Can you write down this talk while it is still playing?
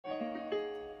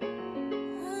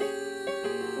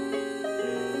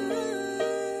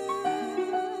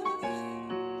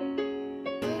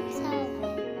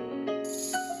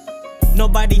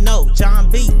nobody know.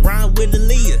 John B, rhyme with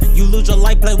Aaliyah. You lose your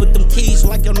life, play with them keys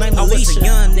like your name Alicia. I was a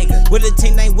young nigga with a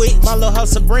teen named Witch. My little hoe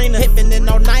Sabrina, hippin' in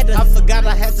all-nighter. I forgot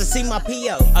I had to see my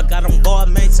P.O. I got on guard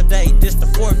made today, this the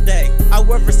 4th day. I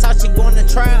wear Versace going to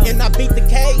trial, and I beat the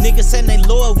case. Niggas say they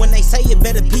loyal when they say it,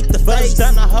 better peep the face.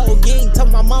 Done a whole gang,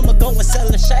 told my mama go and sell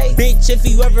a shade. Bitch, if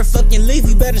you ever fucking leave,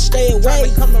 you better stay away. Try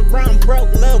to come around broke,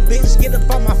 little bitch, get up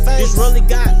on my face. This really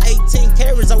got 18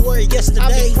 carats, I wore it yesterday.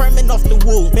 I be cramming off the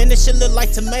wool, man, this shit look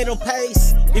like tomato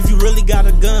paste. If you really got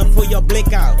a gun, pull your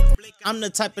blick out. I'm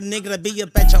the type of nigga that be up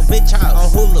at your bitch house on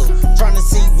Hulu, trying to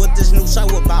see what this new show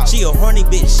about. She a horny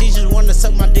bitch, she just wanna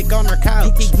suck my dick on her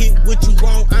couch. You can get what you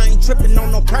want, I ain't tripping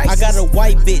on no prices. I got a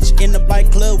white bitch in the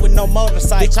bike club with no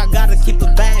motorcycle. Bitch, I gotta keep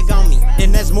a bag on me,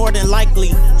 and that's more than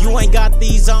likely. You ain't got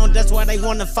these on, that's why they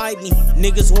wanna fight me.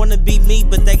 Niggas wanna beat me,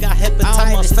 but they got hepatitis.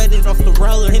 I almost faded off the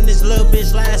roller in this little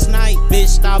bitch last night. Bitch,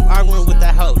 stop arguing with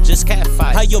that hoe, just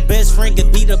catfight. How your best friend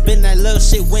get beat up in that little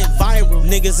shit went viral.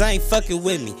 Niggas ain't fucking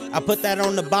with me, I put that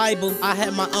on the Bible. I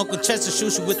had my Uncle Chester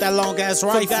shoot you with that long ass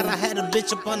rifle. Forgot I had a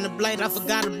bitch up on the blade, I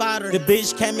forgot about her. The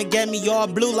bitch came and gave me all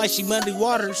blue like she Muddy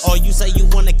Waters. Or you say you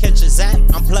wanna catch a zap,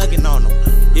 I'm plugging on them.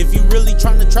 If you really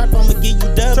tryna trap, I'ma give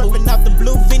you double. Trapping out the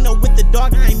blue Vino with the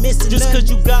dog, I ain't missing Just nothing.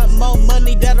 Cause you got more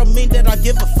money, that don't mean that I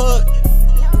give a fuck.